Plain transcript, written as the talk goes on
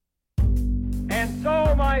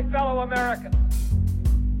my fellow Americans,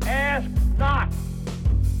 ask not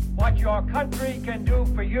what your country can do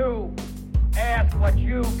for you. Ask what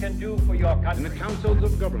you can do for your country. In the councils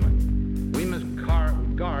of government, we must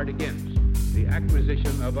guard against the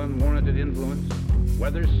acquisition of unwarranted influence,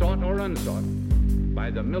 whether sought or unsought, by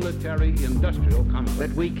the military-industrial complex.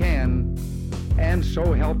 That we can, and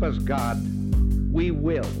so help us God, we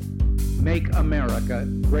will make America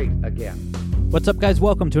great again. What's up, guys?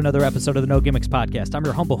 Welcome to another episode of the No Gimmicks Podcast. I'm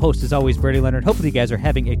your humble host, as always, Brady Leonard. Hopefully you guys are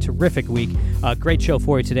having a terrific week. Great show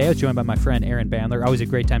for you today. I was joined by my friend Aaron Bandler. Always a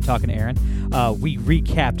great time talking to Aaron. We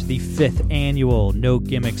recapped the 5th annual No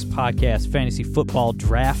Gimmicks Podcast Fantasy Football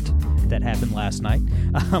Draft that happened last night.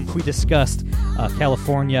 We discussed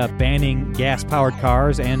California banning gas-powered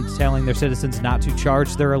cars and telling their citizens not to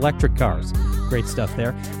charge their electric cars. Great stuff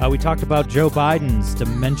there. We talked about Joe Biden's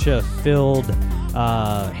dementia-filled,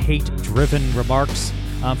 hate-driven remarks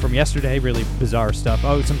from yesterday. Really bizarre stuff.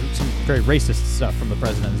 Oh, some very racist stuff from the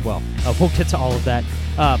president as well. We'll get to all of that.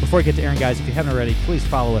 Before we get to Aaron, guys, if you haven't already, please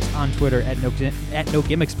follow us on Twitter at No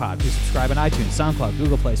Gimmicks Pod. Please subscribe on iTunes, SoundCloud,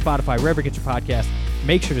 Google Play, Spotify, wherever you get your podcast.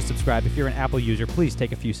 Make sure to subscribe. If you're an Apple user, please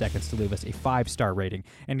take a few seconds to leave us a 5-star rating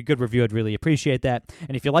and a good review. I'd really appreciate that.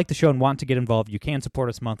 And if you like the show and want to get involved, you can support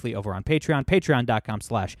us monthly over on Patreon,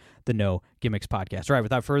 patreon.com/the No Gimmicks Podcast. All right,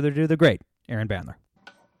 without further ado, the great Aaron Bandler.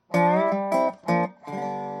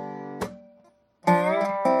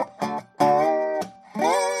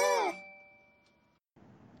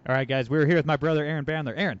 All right, guys, we're here with my brother, Aaron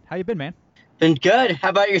Bandler. Aaron, how you been, man? Been good. How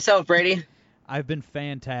about yourself, Brady? I've been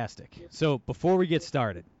fantastic. So before we get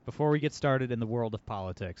started in the world of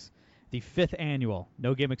politics, the 5th annual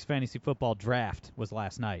No Gimmicks Fantasy Football Draft was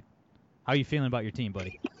last night. How are you feeling about your team,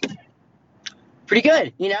 buddy? Pretty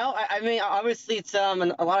good. You know, I mean, obviously it's a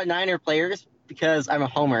lot of Niner players because I'm a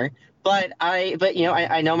homer, but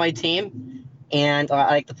I know my team and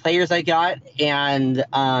I like the players I got, and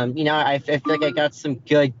I feel like I got some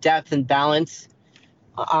good depth and balance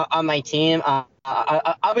on my team.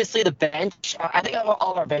 Obviously, the bench, I think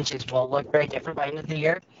all of our benches will look very different by the end of the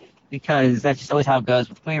year because that's just always how it goes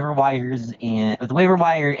with waiver wires and with waiver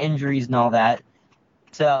wire injuries and all that.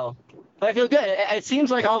 So, but I feel good. It seems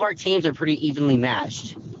like all of our teams are pretty evenly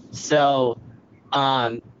matched. So,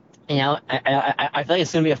 I feel like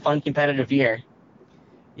it's going to be a fun, competitive year.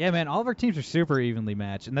 Yeah, man, all of our teams are super evenly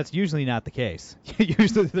matched, and that's usually not the case.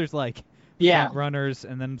 Usually there's, front runners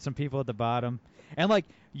and then some people at the bottom. And,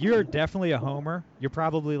 you're definitely a homer. You're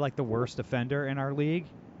probably, the worst offender in our league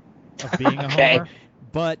of being a okay. homer.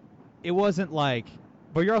 But it wasn't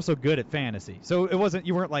but you're also good at fantasy. So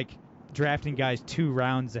you weren't, drafting guys 2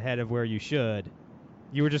 rounds ahead of where you should.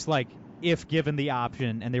 You were just, if given the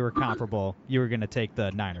option and they were comparable, you were going to take the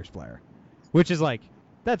Niners player. Which is,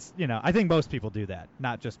 that's, I think most people do that,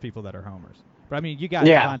 not just people that are homers. But, I mean, you got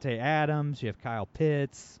Devontae Adams, you have Kyle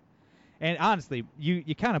Pitts. And honestly,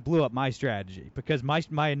 you kind of blew up my strategy because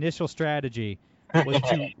my initial strategy was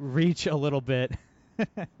to reach a little bit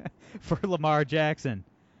for Lamar Jackson.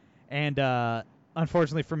 And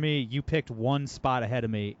unfortunately for me, you picked one spot ahead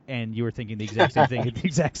of me, and you were thinking the exact same thing at the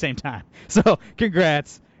exact same time. So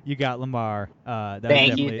congrats. You got Lamar. That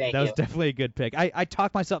was definitely a good pick. I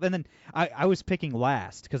talked myself, and then I was picking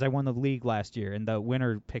last because I won the league last year, and the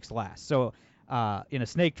winner picks last. So in a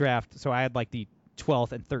snake draft, so I had the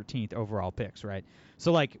 12th and 13th overall picks, right?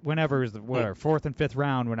 So whenever it was the 4th and 5th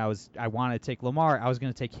round, when I wanted to take Lamar, I was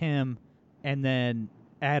going to take him and then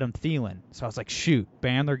Adam Thielen. So I was like, shoot,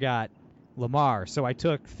 Bandler got Lamar. So I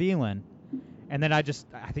took Thielen, and then I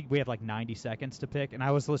think we had 90 seconds to pick, and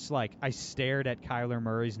I was just I stared at Kyler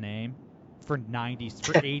Murray's name for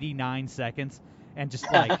 89 seconds and just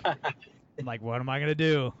what am I going to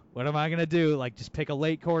do? What am I going to do? Just pick a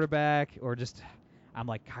late quarterback or just I'm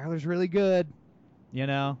Kyler's really good.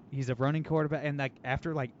 He's a running quarterback, and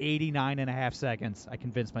after 89 and a half seconds, I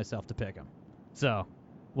convinced myself to pick him. So,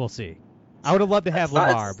 we'll see. I would have loved to have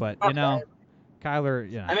Lamar, but Kyler,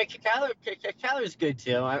 I mean, Kyler's good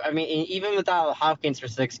too. I mean, even without Hopkins for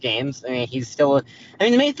 6 games, I mean, he's still. I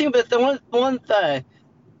mean, the main thing, but the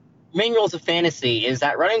main rules of fantasy is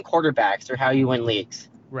that running quarterbacks are how you win leagues.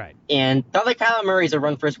 Right. And not like Kyler Murray's a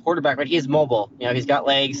run-first quarterback, but he is mobile. He's got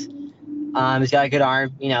legs. He's got a good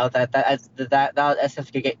arm. That's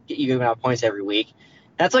enough to get you good amount of points every week.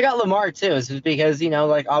 That's why I got Lamar too. Is because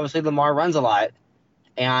obviously Lamar runs a lot,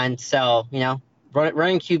 and so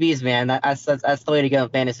running QBs, man, that's the way to go in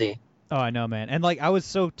fantasy. Oh, I know, man. And I was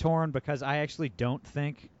so torn because I actually don't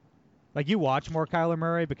think you watch more Kyler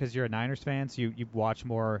Murray because you're a Niners fan, so you watch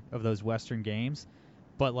more of those Western games.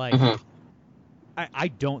 But I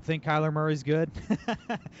don't think Kyler Murray's good.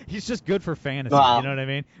 He's just good for fantasy. Well, you know what I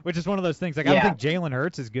mean? Which is one of those things. Like I don't think Jalen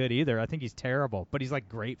Hurts is good either. I think he's terrible, but he's like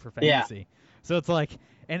great for fantasy. Yeah. So it's like,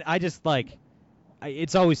 and I just like,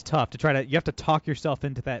 it's always tough to try to. You have to talk yourself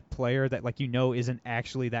into that player that like isn't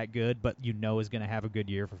actually that good, but is going to have a good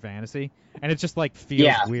year for fantasy, and it just like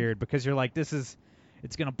feels weird because you're like, it's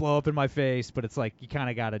going to blow up in my face, but it's like you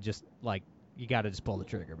kind of gotta just pull the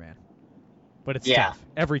trigger, man. But it's tough.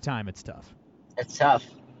 Every time it's tough. It's tough.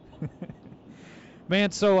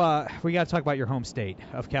 Man, so we got to talk about your home state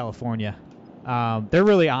of California. They're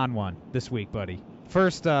really on one this week, buddy.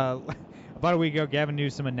 First, about a week ago, Gavin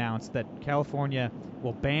Newsom announced that California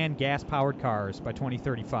will ban gas-powered cars by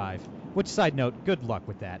 2035. Which, side note, good luck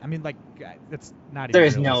with that. I mean, like, that's not even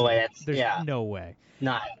There's realistic. no way. There's no way.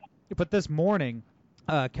 Not. But this morning,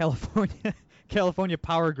 California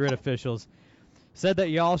power grid officials said that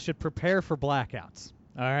y'all should prepare for blackouts.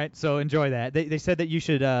 All right, so enjoy that. They said that you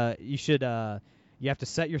have to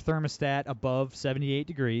set your thermostat above 78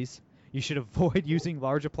 degrees. You should avoid using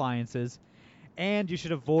large appliances, and you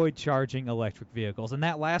should avoid charging electric vehicles. And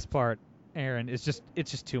that last part, Aaron, it's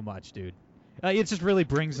just too much, dude. It just really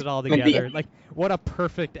brings it all together. Like, what a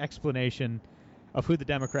perfect explanation of who the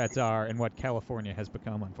Democrats are and what California has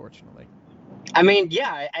become, unfortunately. I mean,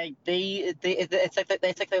 yeah, it's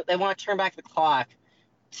like they want to turn back the clock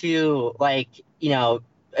to like to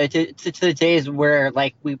the days where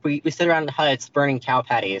like we sit around in huts burning cow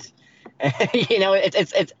patties.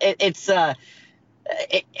 It's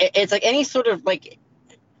like any sort of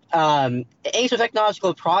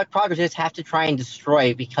technological progress just have to try and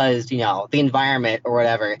destroy because the environment or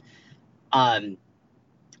whatever.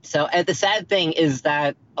 So the sad thing is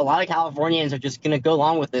that a lot of Californians are just gonna go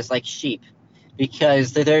along with this like sheep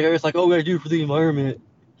because they're just like, oh, we gotta do it for the environment.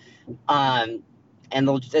 And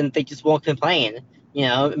they just won't complain.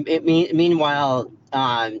 Meanwhile,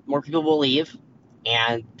 more people will leave,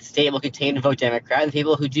 and the state will continue to vote Democrat. And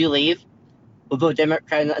people who do leave will vote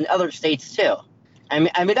Democrat in other states too. I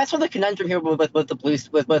mean that's what the conundrum here with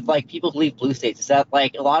like people who leave blue states is that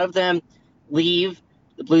like a lot of them leave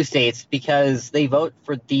the blue states because they vote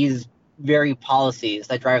for these very policies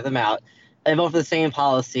that drive them out, and vote for the same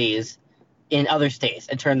policies in other states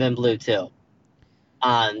and turn them blue too.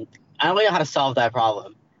 I don't really know how to solve that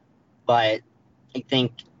problem, but I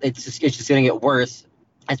think it's just going to get worse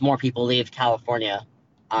as more people leave California.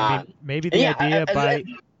 Maybe the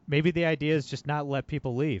idea is just not let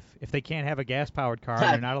people leave. If they can't have a gas-powered car,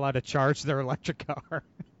 they're not allowed to charge their electric car.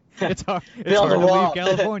 It's hard to leave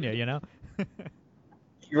California,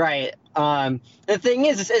 Right. The thing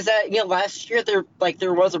is that last year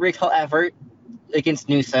there was a recall effort against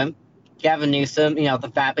Newsom, Gavin Newsom,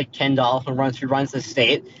 the vapid Ken doll who runs the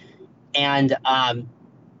state. And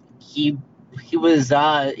he was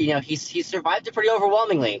he survived it pretty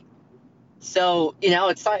overwhelmingly. So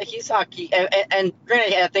it's not and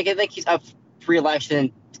granted I think he's up for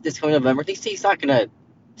re-election this coming November. He's not gonna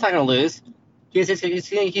lose.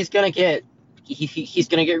 He's gonna get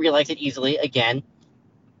re-elected easily again.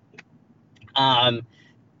 And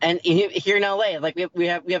here in LA, like we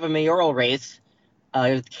have a mayoral race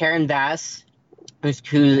with Karen Bass,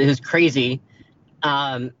 who's crazy.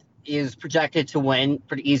 Is projected to win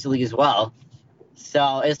pretty easily as well.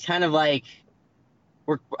 So it's kind of like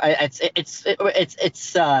we're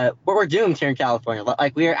doomed here in California.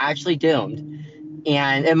 Like we are actually doomed,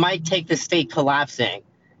 and it might take the state collapsing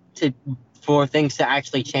for things to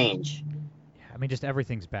actually change. I mean, just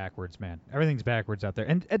everything's backwards, man. Everything's backwards out there,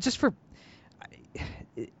 and just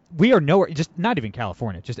we are nowhere. Just not even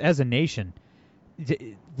California. Just as a nation.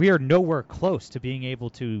 We are nowhere close to being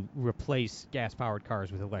able to replace gas-powered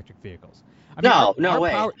cars with electric vehicles. No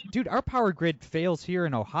way. Our power grid fails here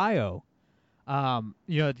in Ohio.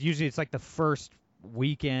 Usually it's like the first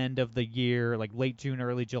weekend of the year, like late June,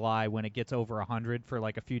 early July, when it gets over 100 for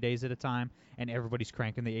like a few days at a time, and everybody's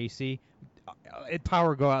cranking the AC.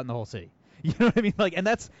 Power go out in the whole city. You know what I mean? Like, and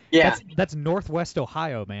that's Northwest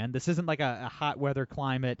Ohio, man. This isn't like a hot weather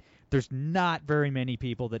climate. There's not very many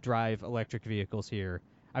people that drive electric vehicles here.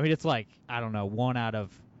 I mean, it's like, I don't know, 1 out of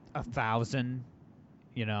 1,000,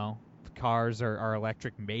 cars are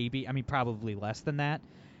electric, maybe. I mean, probably less than that.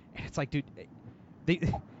 And it's like, dude,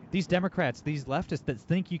 these Democrats, these leftists that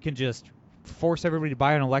think you can just force everybody to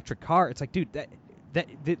buy an electric car, it's like, dude,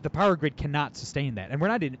 the power grid cannot sustain that. And we're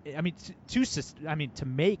not in. I mean, to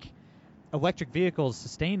make electric vehicles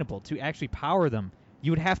sustainable, to actually power them,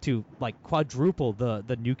 you would have to like quadruple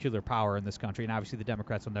the nuclear power in this country, and obviously the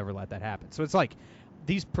Democrats will never let that happen. So it's like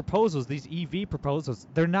these proposals, these EV proposals,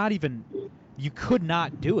 they're not even. You could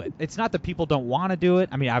not do it. It's not that people don't want to do it.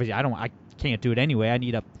 I mean, obviously I can't do it anyway. I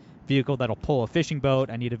need a vehicle that'll pull a fishing boat.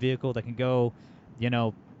 I need a vehicle that can go,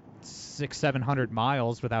 600-700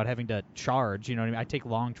 miles without having to charge. You know what I mean? I take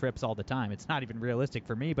long trips all the time. It's not even realistic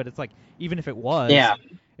for me, but it's like, even if it was,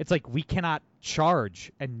 it's like we cannot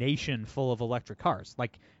charge a nation full of electric cars.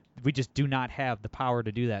 Like, we just do not have the power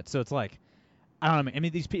to do that. So it's like, I don't know. I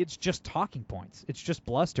mean, it's just talking points. It's just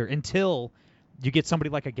bluster until you get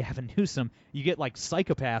somebody like a Gavin Newsom. You get like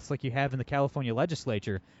psychopaths like you have in the California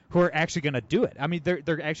legislature who are actually going to do it. I mean,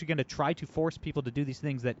 they're actually going to try to force people to do these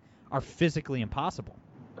things that are physically impossible.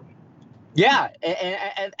 Yeah,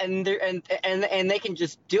 and they can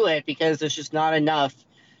just do it because there's just not enough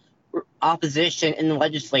opposition in the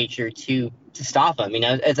legislature to stop them.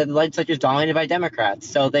 The legislature is dominated by Democrats,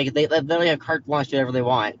 so they literally have carte blanche to do whatever they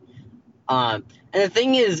want. And the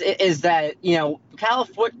thing is that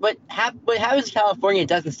California, what happens in California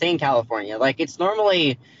doesn't stay in California. Like, it's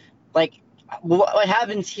normally like what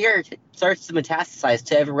happens here starts to metastasize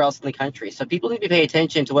to everywhere else in the country. So people need to pay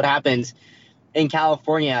attention to what happens in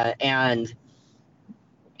California and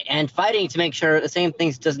fighting to make sure the same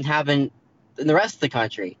things doesn't happen in the rest of the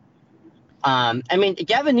country.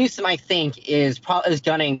 Gavin Newsom, I think, is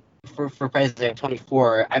gunning for president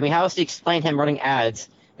 24. I mean, how else do you explain him running ads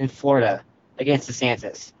in Florida against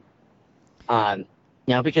DeSantis?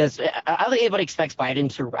 Because I don't think anybody expects Biden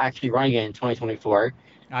to actually run again in 2024.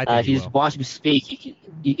 I think if you just watch him speak,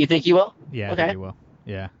 you think he will? Yeah, okay. I think he will.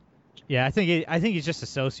 Yeah. Yeah, I think he's just a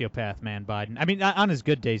sociopath, man, Biden. I mean, on his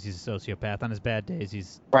good days, he's a sociopath. On his bad days,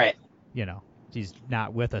 he's right. He's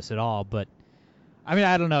not with us at all. But I mean,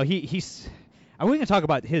 I don't know. He's. I wasn't gonna talk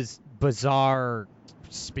about his bizarre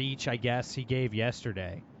speech, I guess, he gave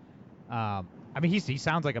yesterday. I mean, he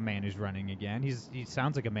sounds like a man who's running again. He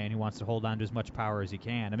sounds like a man who wants to hold on to as much power as he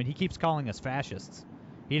can. I mean, he keeps calling us fascists.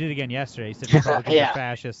 He did it again yesterday. He said Republicans are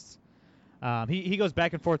fascists. He goes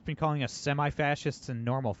back and forth between calling us semi-fascists and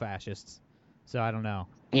normal fascists. So I don't know.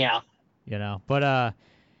 Yeah. But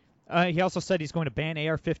he also said he's going to ban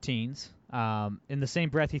AR-15s. In the same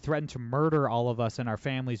breath, he threatened to murder all of us and our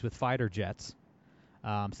families with fighter jets.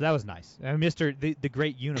 So that was nice. The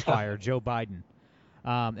great unifier, Joe Biden.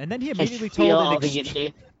 And then he immediately told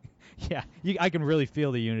yeah, I can really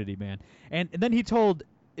feel the unity, man. And then he told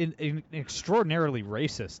an extraordinarily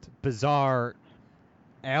racist, bizarre,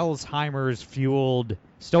 Alzheimer's fueled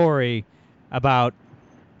story about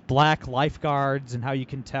black lifeguards and how you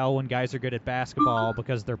can tell when guys are good at basketball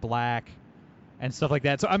because they're black and stuff like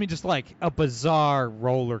that. So I mean, just like a bizarre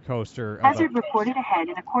roller coaster. Hazard reported ahead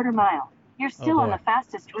in a quarter mile. You're still on the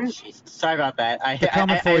fastest route. Sorry about that. They're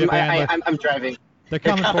coming for you, Bandler. I'm driving. They're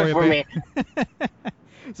coming for me.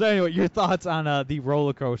 So anyway, your thoughts on the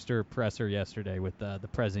roller coaster presser yesterday with the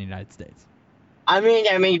President of the United States? I mean,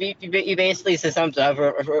 you basically said something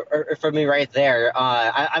for me right there.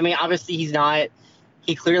 I mean, obviously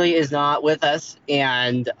he clearly is not with us,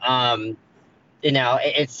 and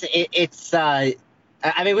it's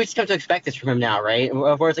I mean, we just come to expect this from him now, right?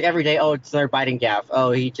 Where it's like every day, oh, it's another Biden gaffe.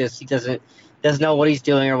 Oh, he doesn't know what he's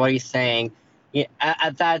doing or what he's saying. Yeah,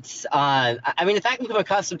 that's I mean, the fact that we've become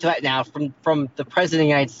accustomed to that now from the President of the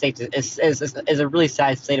United States is a really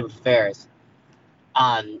sad state of affairs.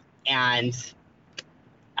 And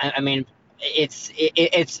I mean, I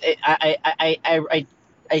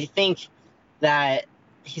think that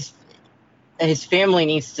his family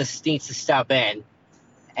needs to step in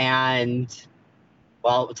and,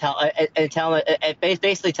 well, basically tell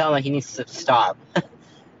him that he needs to stop.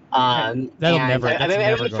 That's never going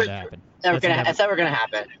to happen. That's never going to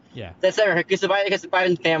happen. Yeah. That's never, because the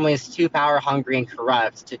Biden family is too power hungry and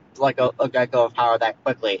corrupt to let go of power that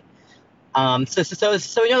quickly. So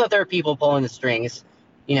we know that there are people pulling the strings,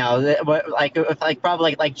 like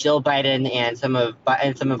Jill Biden and some of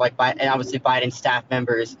Biden, and obviously Biden's staff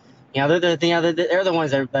members. They're the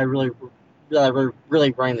ones that are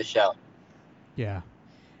really running the show. Yeah.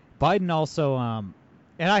 Biden also, and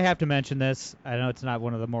I have to mention this. I know it's not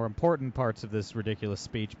one of the more important parts of this ridiculous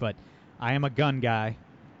speech, but I am a gun guy.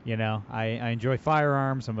 I enjoy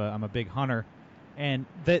firearms. I'm a big hunter, and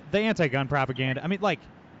the anti-gun propaganda. I mean, like,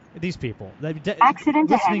 these people.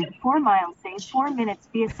 Accident ahead, 4 miles, save 4 minutes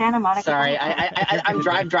via Santa Monica. Sorry, I'm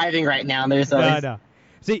driving right now. And there's no.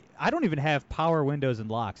 See, I don't even have power windows and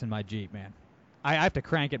locks in my Jeep, man. I have to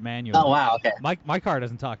crank it manually. Oh, wow, okay. My car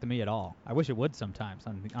doesn't talk to me at all. I wish it would sometimes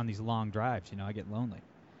on these long drives. I get lonely.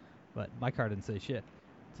 But my car didn't say shit.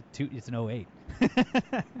 It's an 08.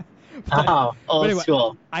 Old anyway,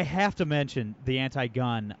 school. I have to mention the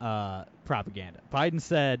anti-gun propaganda. Biden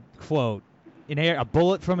said, quote, a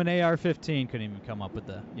bullet from an AR-15, couldn't even come up with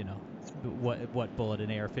the, what bullet an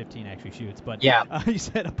AR-15 actually shoots. But yeah. He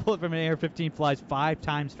said a bullet from an AR-15 flies 5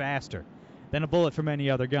 times faster than a bullet from any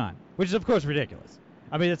other gun, which is, of course, ridiculous.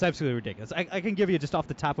 I mean, it's absolutely ridiculous. I can give you, just off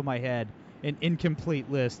the top of my head, an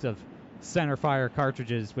incomplete list of center-fire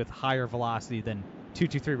cartridges with higher velocity than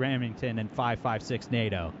 .223 Remington and .5.56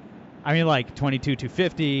 NATO. I mean, like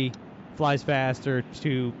 22-250 flies faster,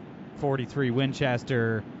 243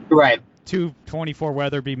 Winchester, Right. 224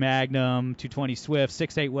 Weatherby Magnum, 220 Swift,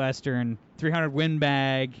 6.8 Western, 300 Win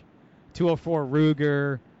Mag, 204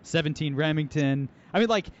 Ruger, 17 Remington. I mean,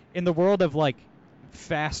 like, in the world of, like,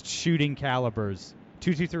 fast shooting calibers,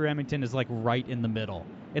 223 Remington is, like, right in the middle.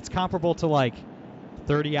 It's comparable to, like,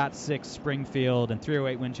 30-06 Springfield and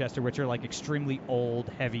 308 Winchester, which are, like, extremely old,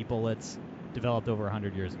 heavy bullets developed over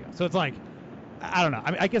 100 years ago. So it's like, I don't know.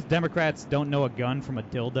 I mean, I guess Democrats don't know a gun from a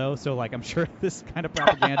dildo, so, like, I'm sure this kind of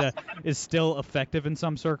propaganda is still effective in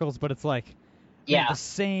some circles, but it's like, Yeah. the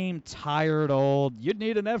same tired old, you'd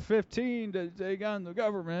need an F-15 to take on the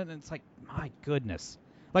government, and it's like, my goodness.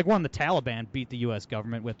 Like, the Taliban beat the U.S.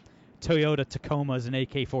 government with Toyota Tacomas and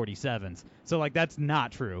AK-47s. So, like, that's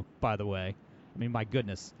not true, by the way. I mean, my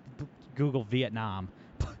goodness. Google Vietnam.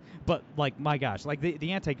 But, like, my gosh, like,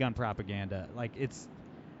 the anti-gun propaganda, like, it's,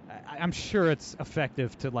 I'm sure it's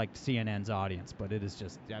effective to, like, CNN's audience, but it is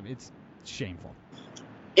just, I mean, it's shameful.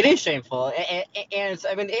 It is shameful, and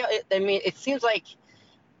it seems like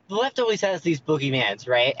the left always has these boogeymans,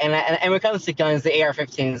 right? And when it comes to guns, the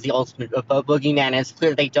AR-15 is the ultimate boogeyman. And it's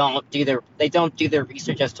clear they don't do their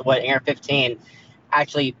research as to what AR-15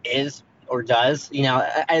 actually is or does. You know,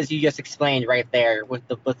 as you just explained right there with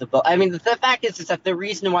the. I mean, the fact is that the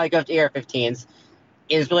reason why I go after AR-15s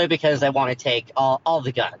is really because they want to take all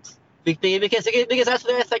the guns, because that's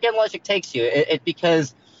where the second logic takes you.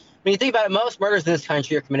 Because when you think about it, most murders in this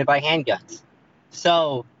country are committed by handguns.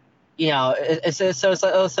 So, you know,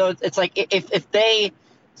 it's like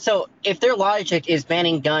if their logic is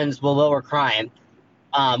banning guns will lower crime,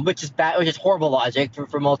 which is horrible logic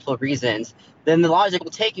for multiple reasons, then the logic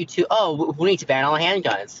will take you to, we need to ban all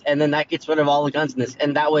handguns, and then that gets rid of all the guns in this,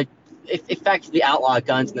 and that would effectively outlaw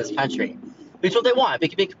guns in this country. Which is what they want,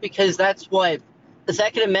 because that's what the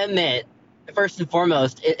Second Amendment, first and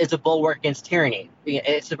foremost, is a bulwark against tyranny.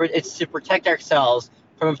 It's to protect ourselves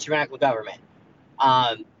from a tyrannical government.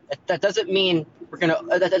 That doesn't mean we're going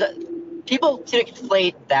to... People tend to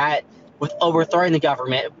conflate that with overthrowing the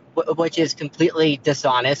government, which is completely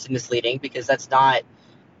dishonest and misleading, because that's not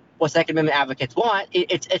what Second Amendment advocates want.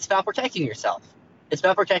 It's about protecting yourself. It's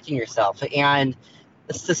about protecting yourself. And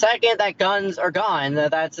the second that guns are gone,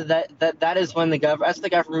 that is when the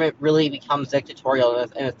government really becomes dictatorial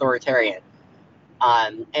and authoritarian.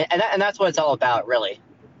 And that's what it's all about, really.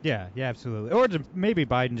 Yeah, absolutely. Or maybe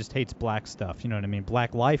Biden just hates black stuff. You know what I mean?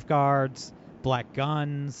 Black lifeguards, black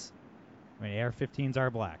guns. I mean, AR-15s are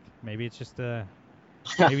black. Maybe it's just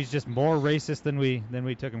maybe he's just more racist than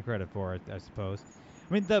we took him credit for, I suppose.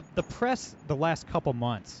 I mean, the press the last couple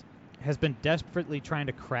months has been desperately trying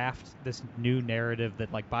to craft this new narrative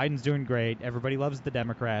that, like, Biden's doing great, everybody loves the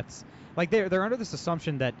Democrats. Like, they're under this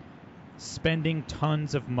assumption that spending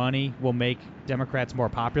tons of money will make Democrats more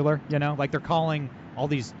popular, you know? Like, they're calling all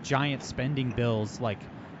these giant spending bills, like,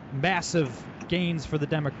 massive gains for the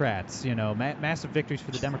Democrats, you know, massive victories for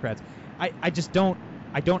the Democrats. I just don't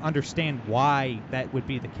understand why that would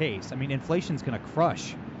be the case. I mean, inflation's going to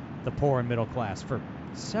crush the poor and middle class for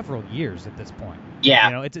several years at this point. Yeah.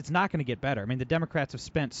 You know, it's not going to get better. I mean, the Democrats have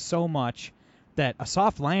spent so much that a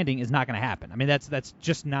soft landing is not going to happen. I mean, that's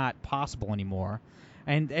just not possible anymore.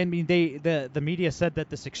 And I mean, the media said that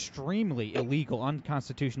this extremely illegal,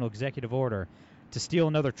 unconstitutional executive order to steal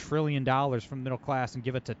another $1 trillion from the middle class and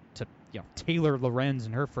give it to Taylor Lorenz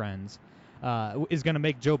and her friends is going to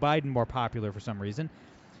make Joe Biden more popular for some reason.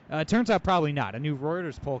 It turns out probably not. A new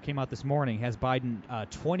Reuters poll came out this morning, has Biden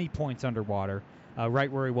 20 points underwater,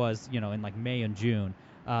 right where he was, in like May and June.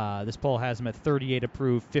 This poll has him at 38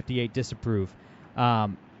 approve, 58 disapprove.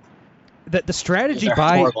 The strategy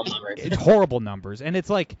by it's horrible numbers, and it's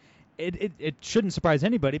like it shouldn't surprise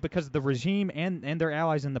anybody because the regime and their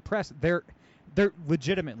allies in the press, they're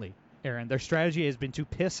legitimately, Aaron, their strategy has been to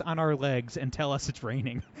piss on our legs and tell us it's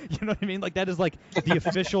raining. You know what I mean? Like, that is like the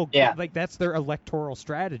official, like, that's their electoral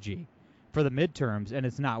strategy for the midterms, and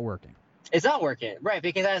it's not working. It's not working, right?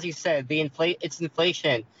 Because as you said, it's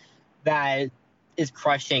inflation that is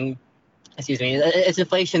crushing. It's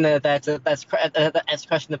inflation that's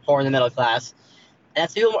crushing the poor and the middle class.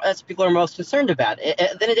 That's what people are most concerned about. At the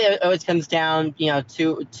end of the day, it always comes down,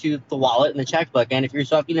 to the wallet and the checkbook. And if you're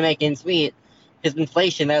struggling to make ends meet, because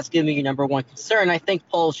inflation, that's going to be your number one concern. I think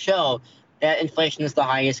polls show that inflation is the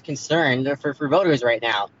highest concern for voters right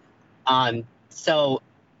now. So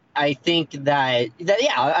I think that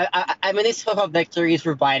I mean, these so-called victories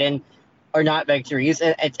for Biden are not victories.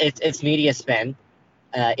 It's media spin.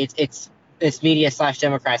 It's media /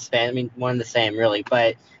 Democrat spin. I mean, one and the same, really.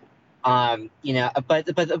 But but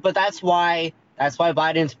that's why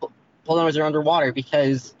Biden's poll numbers are underwater,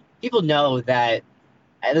 because people know that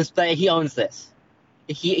he owns this.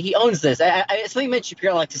 He owns this. Something Mitch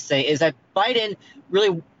Shapiro likes to say is that Biden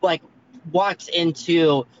really walked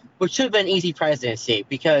into what should have been an easy presidency,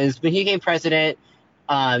 because when he became president,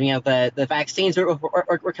 the vaccines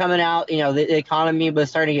were coming out. The economy was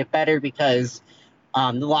starting to get better because the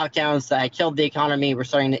lockdowns that killed the economy were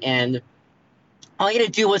starting to end. All he had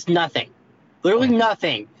to do was nothing, literally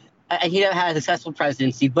nothing, and he had a successful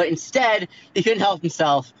presidency. But instead, he couldn't help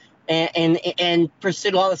himself and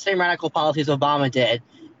pursued all the same radical policies Obama did.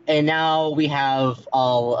 And now we have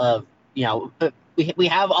all of we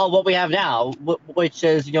have all what we have now, which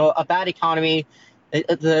is a bad economy,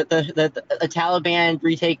 the Taliban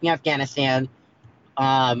retaking Afghanistan,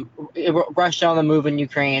 Russia on the move in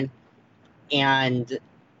Ukraine, and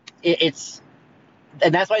that's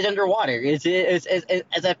why it's underwater. Is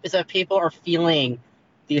that people are feeling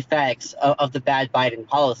the effects of the bad Biden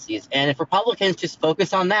policies, and if Republicans just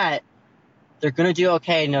focus on that, they're going to do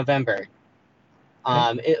okay in November.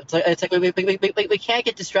 It's like we can't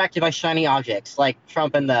get distracted by shiny objects like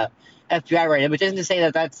Trump and the FBI right now, which isn't to say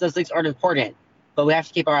that those things aren't important, but we have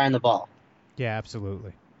to keep our eye on the ball. Yeah,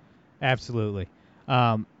 absolutely.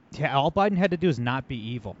 All Biden had to do is not be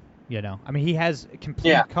evil. I mean, he has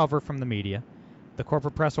complete cover from the media. The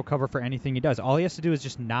corporate press will cover for anything he does. All he has to do is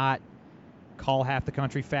just not call half the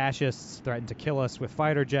country fascists, threaten to kill us with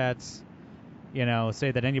fighter jets,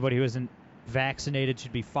 say that anybody who isn't vaccinated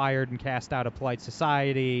should be fired and cast out of polite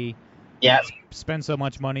society. Yeah. Spend so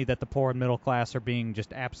much money that the poor and middle class are being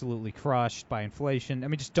just absolutely crushed by inflation. I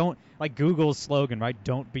mean, just don't, like Google's slogan, right?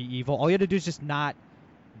 Don't be evil. All you had to do is just not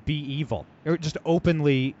be evil, or just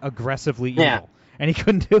openly, aggressively evil. And he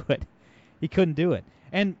couldn't do it.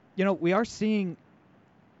 And, we are seeing,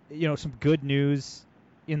 some good news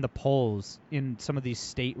in the polls in some of these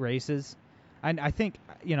state races. And I think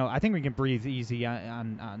we can breathe easy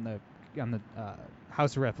on the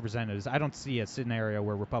House of Representatives. I don't see a scenario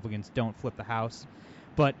where Republicans don't flip the House.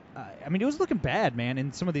 But, it was looking bad, man,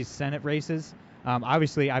 in some of these Senate races.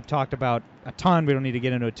 Obviously, I've talked about a ton. We don't need to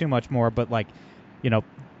get into it too much more. But,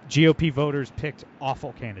 GOP voters picked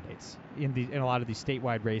awful candidates in a lot of these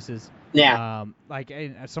statewide races. Yeah.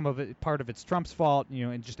 Some of it, part of it's Trump's fault,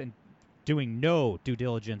 and just in doing no due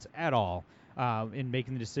diligence at all in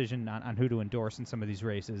making the decision on who to endorse in some of these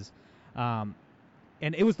races. And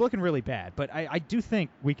it was looking really bad. But I do think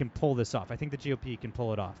we can pull this off. I think the GOP can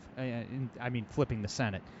pull it off. Flipping the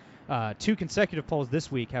Senate. 2 consecutive polls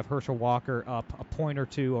this week have Herschel Walker up a point or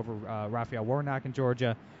two over Raphael Warnock in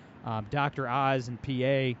Georgia. Dr. Oz in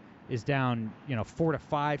PA is down, 4 to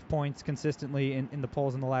 5 points consistently in the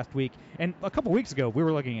polls in the last week. And a couple weeks ago, we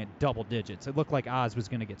were looking at double digits. It looked like Oz was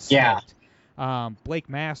going to get smoked. Yeah. Blake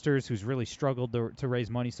Masters, who's really struggled to raise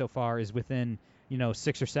money so far, is within,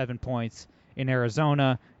 6 or 7 points in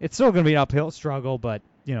Arizona. It's still going to be an uphill struggle, but,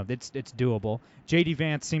 it's doable. J.D.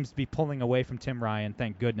 Vance seems to be pulling away from Tim Ryan,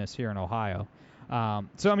 thank goodness, here in Ohio. The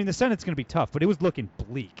Senate's going to be tough, but it was looking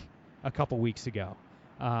bleak a couple weeks ago.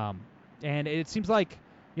 And it seems like,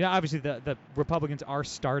 obviously the Republicans are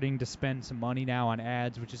starting to spend some money now on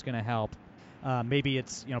ads, which is going to help. Maybe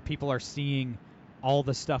it's, people are seeing all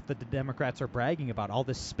the stuff that the Democrats are bragging about, all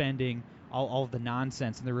this spending, all of the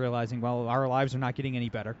nonsense, and they're realizing, well, our lives are not getting any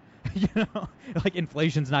better.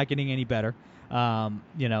 Inflation's not getting any better.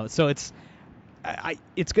 So it's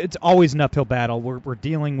always an uphill battle. We're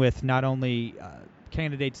dealing with not only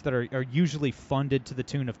candidates that are usually funded to the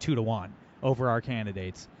tune of 2 to 1 over our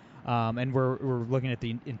candidates, and we're looking at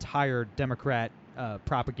the entire Democrat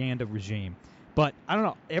propaganda regime. But I don't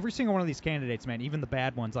know, every single one of these candidates, man, even the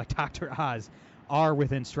bad ones like Dr. Oz, are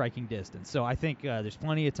within striking distance. So I think there's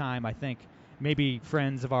plenty of time. I think maybe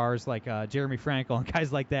friends of ours like Jeremy Frankel and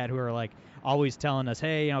guys like that who are like always telling us,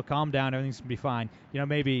 hey, calm down, everything's gonna be fine.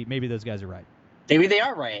 Maybe those guys are right. Maybe they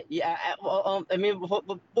are right. Yeah. Well,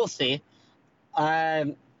 we'll see.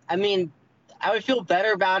 I would feel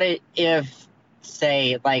better about it if,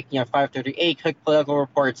 say, 538 Cook Political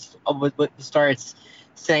Reports starts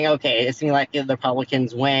saying, okay, it's going like the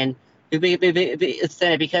Republicans win. Because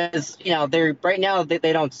they're right now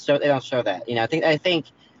they don't show that. I think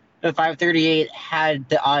 538 had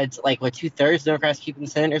the odds 2/3 Democrats keeping the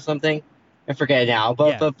Senate or something. I forget now,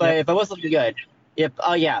 but it was looking good. Yep.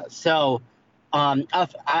 Oh yeah. So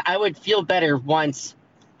I would feel better once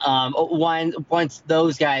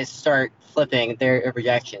those guys start flipping their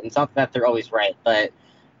projections. Not that they're always right, but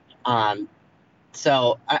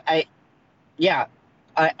so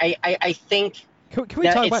I think Can we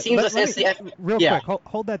that talk it about seems real quick?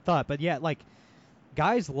 Hold that thought. But yeah, like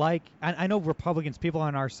guys like I know Republicans, people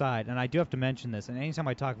on our side, and I do have to mention this. And anytime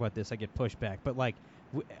I talk about this, I get pushback. But like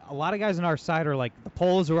a lot of guys on our side are like, the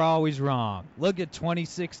polls are always wrong. Look at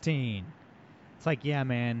 2016. It's like, yeah,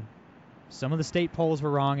 man, some of the state polls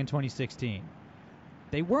were wrong in 2016.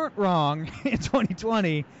 They weren't wrong in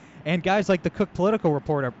 2020. And guys like the Cook Political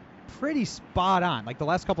Report are pretty spot on. Like the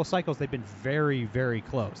last couple of cycles, they've been very, very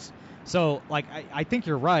close. So, like, I think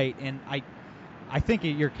you're right, and I think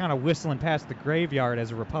you're kind of whistling past the graveyard as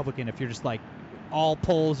a Republican if you're just like, all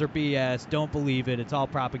polls are BS, don't believe it, it's all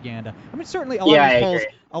propaganda. I mean, certainly a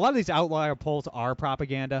lot of these outlier polls are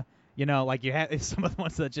propaganda. You know, like you have some of the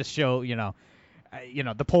ones that just show,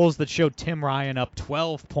 the polls that showed Tim Ryan up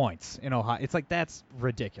 12 points in Ohio. It's like, that's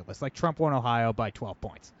ridiculous. Like Trump won Ohio by 12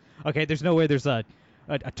 points. Okay, there's no way there's a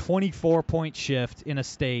 24-point shift in a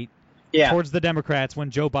state towards the Democrats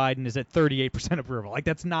when Joe Biden is at 38% approval. Like,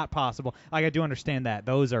 that's not possible. Like, I do understand that.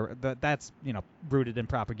 That's rooted in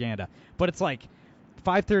propaganda. But it's like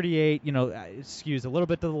 538, skews a little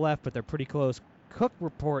bit to the left, but they're pretty close. Cook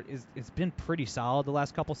report it's been pretty solid the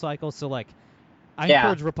last couple cycles. So, like, I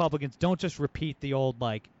encourage Republicans, don't just repeat the old,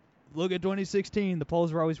 like, look at 2016, the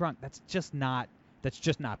polls were always wrong. That's just not the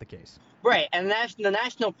case. Right, and the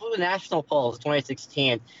national polls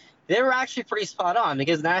 2016, they were actually pretty spot on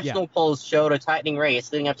because national polls showed a tightening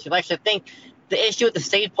race leading up to the election. I think the issue with the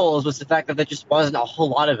state polls was the fact that there just wasn't a whole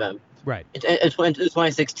lot of them. Right. In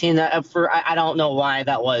 2016, I don't know why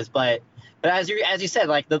that was, but as you said,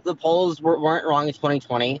 like the polls weren't wrong in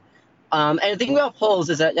 2020. And the thing about polls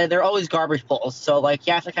is that they're always garbage polls. So like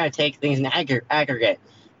you have to kind of take things in aggregate.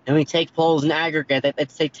 And when you take polls in aggregate,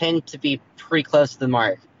 they tend to be pretty close to the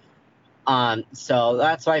mark. So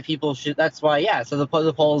that's why So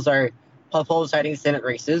the polls are citing Senate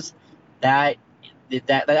races. That's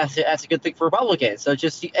a good thing for Republicans. So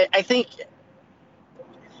just I think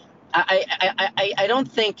I don't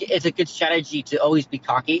think it's a good strategy to always be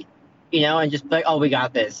cocky, and just be like, oh, we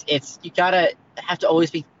got this. You have to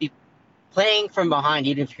always be playing from behind,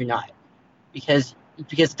 even if you're not, because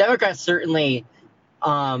Democrats certainly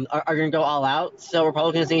are going to go all out. So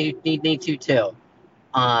Republicans need to too.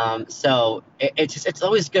 So it's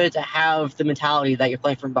always good to have the mentality that you're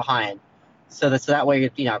playing from behind, so that way you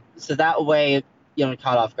don't get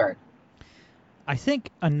caught off guard. I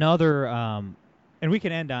think another, and we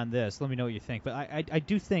can end on this. Let me know what you think. But I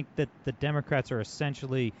do think that the Democrats are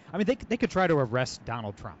essentially, I mean, they could try to arrest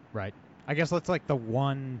Donald Trump, right? I guess that's like the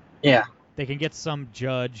one. Yeah. They can get some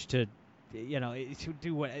judge to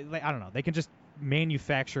do what, I don't know. They can just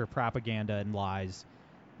manufacture propaganda and lies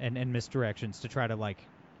and misdirections to try to like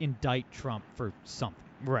indict Trump for something,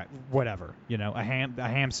 whatever, a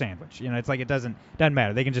ham sandwich. It's like it doesn't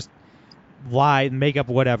matter. They can just lie and make up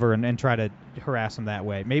whatever and try to harass him that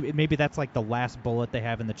way. Maybe that's like the last bullet they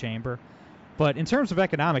have in the chamber. But in terms of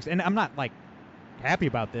economics, and I'm not like happy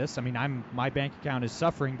about this. I mean, my bank account is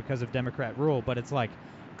suffering because of Democrat rule, but it's like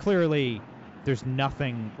clearly there's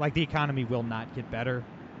nothing, like the economy will not get better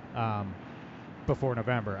before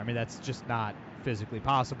November. I mean, that's just not physically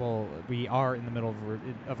possible. We are in the middle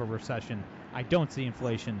of a recession. I don't see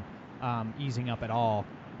inflation easing up at all.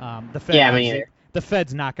 The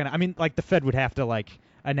Fed's not going to, I mean, like the Fed would have to like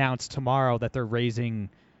announce tomorrow that they're raising,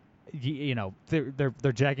 they're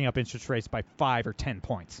jacking up interest rates by 5 or 10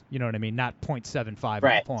 points. You know what I mean? Not 0.75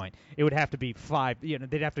 right. point. It would have to be 5.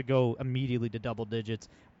 They'd have to go immediately to double digits.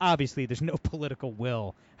 Obviously, there's no political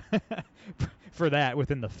will for that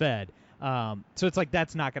within the Fed. So it's like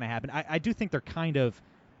that's not going to happen. I do think they kind of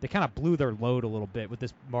blew their load a little bit with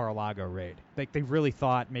this Mar-a-Lago raid. Like they really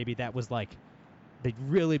thought maybe that was like they'd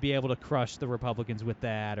really be able to crush the Republicans with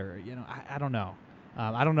that, or I don't know.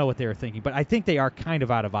 I don't know what they were thinking, but I think they are kind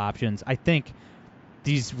of out of options. I think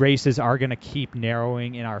these races are going to keep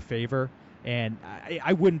narrowing in our favor, and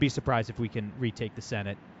I wouldn't be surprised if we can retake the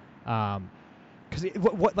Senate. Because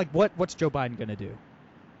what's Joe Biden going to do?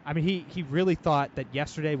 I mean, he really thought that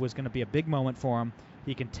yesterday was going to be a big moment for him.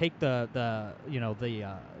 He can take the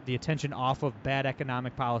attention off of bad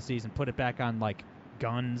economic policies and put it back on like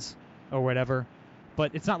guns or whatever.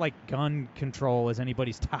 But it's not like gun control is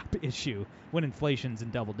anybody's top issue when inflation's in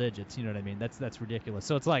double digits. You know what I mean? That's ridiculous.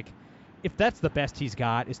 So it's like, if that's the best he's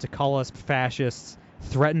got is to call us fascists,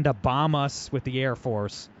 threaten to bomb us with the Air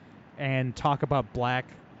Force, and talk about black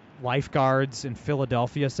lifeguards in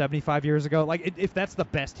Philadelphia 75 years ago, like if that's the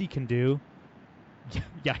best he can do,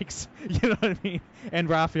 yikes. You know what I mean? And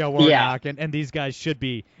Raphael Warnock and these guys should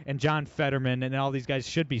be, and John Fetterman and all these guys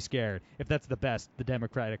should be scared if that's the best the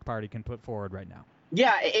Democratic Party can put forward right now.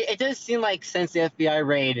 Yeah, it does seem like since the FBI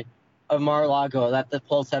raid, of Mar-a-Lago that the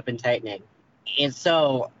polls have been tightening. And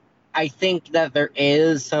so I think that there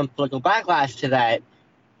is some political backlash to that.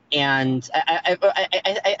 And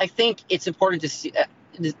I think it's important to see.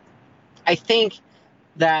 I think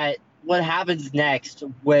that what happens next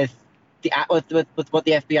with what the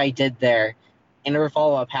FBI did there, and whatever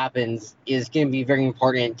follow-up happens, is going to be very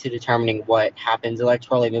important to determining what happens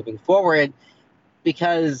electorally moving forward.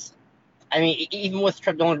 Because, I mean, even with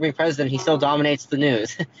Trump no longer being president, he still dominates the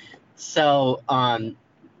news. So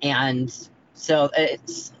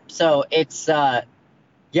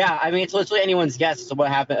yeah, I mean, it's literally anyone's guess as to what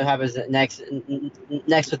happens next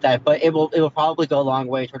with that, but it will probably go a long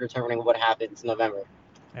way toward determining what happens in November.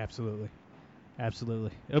 Absolutely.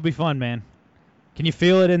 It'll be fun, man. Can you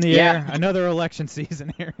feel it in the air? Another election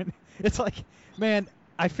season here. It's like, man,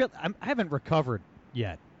 I haven't recovered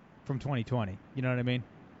yet from 2020. You know what I mean?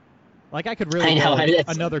 Like, I could really go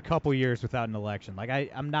another couple years without an election. Like,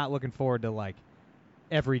 I'm not looking forward to, like,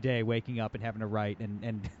 every day waking up and having to write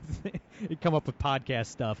and come up with podcast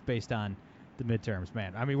stuff based on the midterms,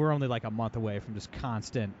 man. I mean, we're only like a month away from just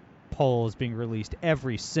constant polls being released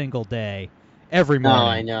every single day, every morning. Oh,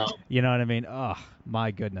 I know. You know what I mean? Oh,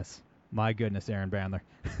 my goodness, Aaron Bandler.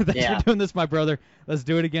 Thanks for doing this, my brother. Let's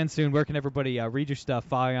do it again soon. Where can everybody read your stuff,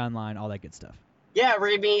 follow you online, all that good stuff? Yeah,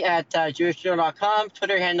 read me at jewishjournal.com,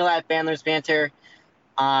 Twitter handle at Bandler's Banter.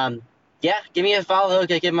 Give me a follow,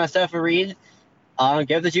 give my stuff a read.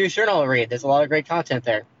 Give the Jewish Journal a read. There's a lot of great content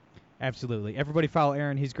there. Absolutely. Everybody follow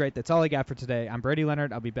Aaron. He's great. That's all I got for today. I'm Brady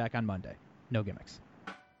Leonard. I'll be back on Monday. No gimmicks.